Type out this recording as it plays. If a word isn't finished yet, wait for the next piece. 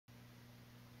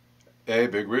Hey,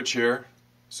 Big Rich here.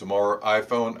 Some more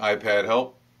iPhone, iPad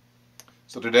help.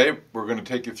 So today we're going to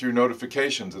take you through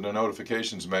notifications and the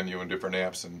notifications menu in different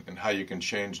apps and how you can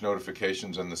change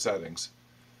notifications in the settings.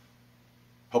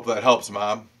 Hope that helps,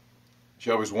 Mom.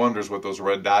 She always wonders what those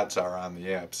red dots are on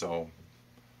the app, so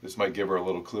this might give her a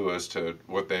little clue as to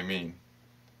what they mean.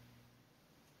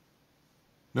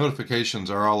 Notifications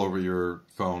are all over your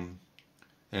phone,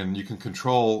 and you can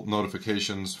control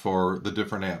notifications for the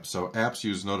different apps. So apps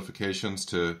use notifications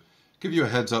to give you a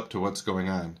heads up to what's going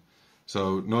on.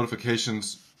 So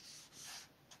notifications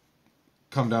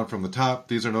come down from the top.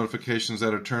 These are notifications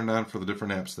that are turned on for the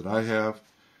different apps that I have.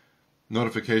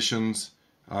 Notifications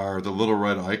are the little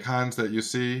red icons that you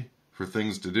see for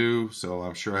things to do. So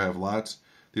I'm sure I have lots.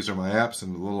 These are my apps,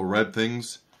 and the little red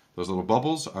things, those little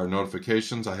bubbles, are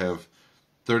notifications. I have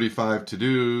 35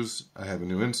 to-dos. I have a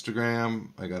new Instagram.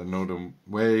 I got a note of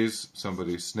Waze.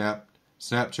 Somebody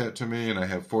Snapchat to me, and I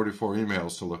have 44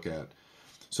 emails to look at.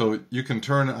 So you can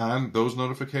turn on those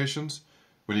notifications.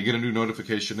 When you get a new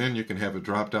notification in, you can have it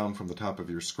drop down from the top of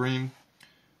your screen.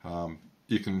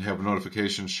 You can have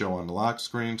notifications show on the lock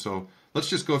screen. So let's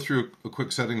just go through a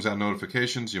quick settings on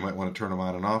notifications. You might want to turn them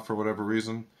on and off for whatever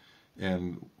reason,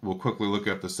 and we'll quickly look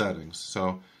at the settings.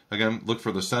 So again, look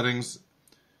for the settings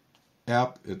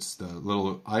app. It's the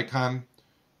little icon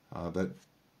that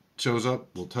shows up.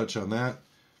 We'll touch on that.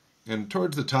 And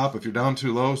towards the top, if you're down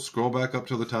too low, scroll back up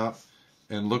to the top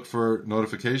and look for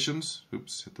notifications.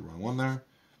 Oops, hit the wrong one there.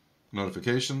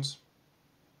 Notifications.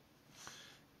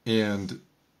 And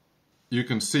you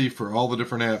can see for all the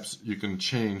different apps, you can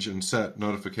change and set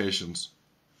notifications.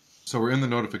 So we're in the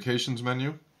notifications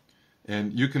menu,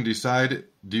 and you can decide,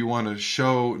 do you want to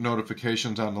show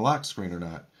notifications on the lock screen or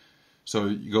not? So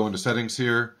you go into settings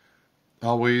here,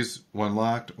 always, when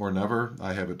locked, or never.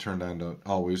 I have it turned on to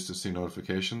always to see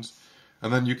notifications.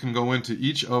 And then you can go into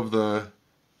each of the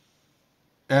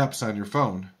apps on your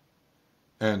phone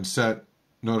and set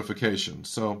notifications.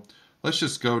 So let's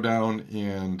just go down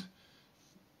and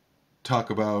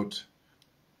talk about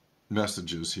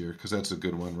messages here, because that's a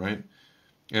good one, right?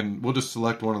 And we'll just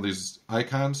select one of these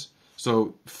icons.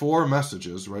 So for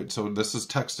messages, right? So this is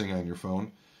texting on your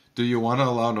phone. Do you want to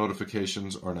allow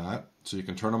notifications or not? So you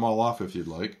can turn them all off if you'd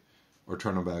like, or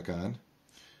turn them back on.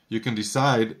 You can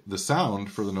decide the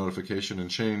sound for the notification and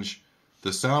change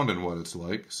the sound and what it's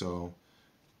like. So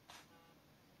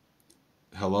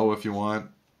hello if you want,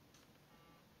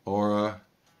 or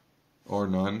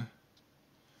none.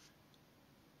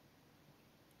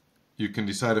 You can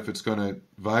decide if it's going to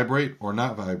vibrate or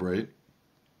not vibrate.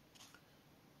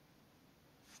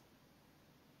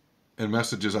 And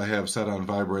messages I have set on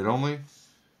vibrate only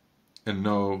and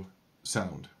no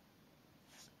sound.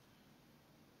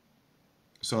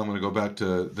 So I'm going to go back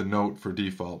to the note for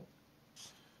default.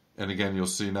 And again, you'll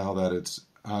see now that it's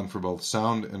on for both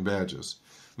sound and badges.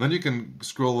 And then you can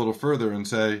scroll a little further and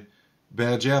say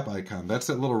badge app icon. That's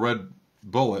that little red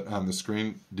bullet on the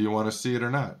screen. Do you want to see it or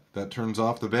not? That turns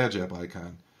off the badge app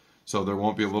icon. So there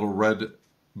won't be a little red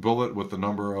bullet with the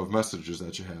number of messages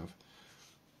that you have.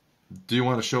 Do you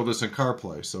want to show this in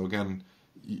CarPlay? So again,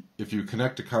 if you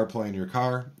connect to CarPlay in your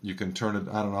car, you can turn it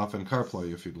on and off in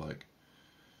CarPlay if you'd like.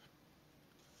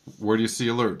 Where do you see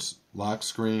alerts? Lock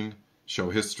screen, show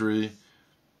history.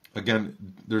 Again,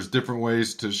 there's different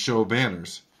ways to show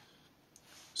banners.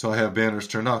 So I have banners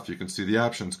turned off. You can see the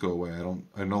options go away.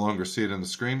 I no longer see it in the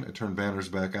screen. I turn banners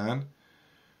back on.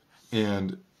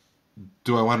 And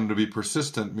do I want them to be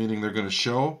persistent, meaning they're going to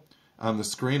show on the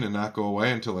screen and not go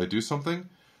away until I do something?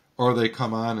 Or they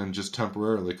come on and just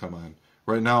temporarily come on.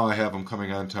 Right now I have them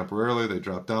coming on temporarily. They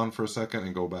drop down for a second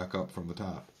and go back up from the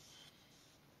top.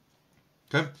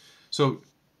 Okay? So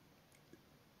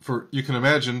you can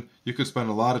imagine you could spend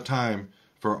a lot of time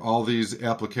for all these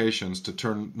applications to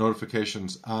turn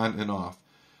notifications on and off.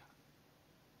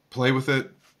 Play with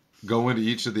it. Go into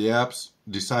each of the apps.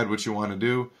 Decide what you want to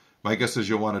do. My guess is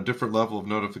you'll want a different level of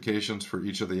notifications for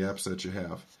each of the apps that you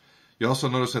have. You also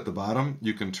notice at the bottom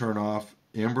you can turn off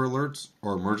Amber Alerts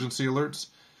or emergency alerts.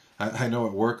 I know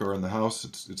at work or in the house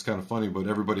it's kind of funny, but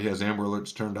everybody has Amber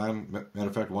Alerts turned on. Matter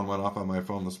of fact, one went off on my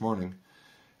phone this morning.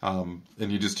 And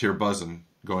you just hear buzzing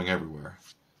going everywhere.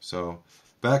 So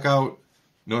back out,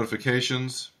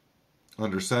 notifications,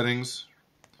 under settings.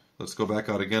 Let's go back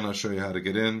out again. I'll show you how to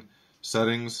get in.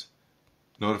 Settings,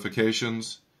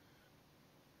 notifications,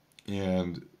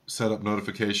 and set up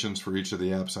notifications for each of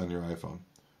the apps on your iPhone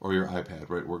or your iPad,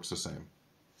 right? It works the same.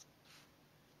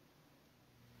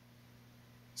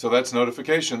 So that's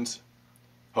notifications.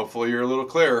 Hopefully you're a little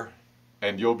clearer,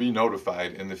 and you'll be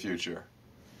notified in the future.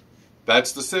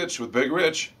 That's the sitch with Big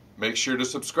Rich. Make sure to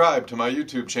subscribe to my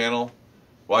YouTube channel.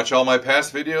 Watch all my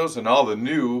past videos and all the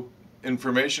new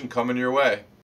information coming your way.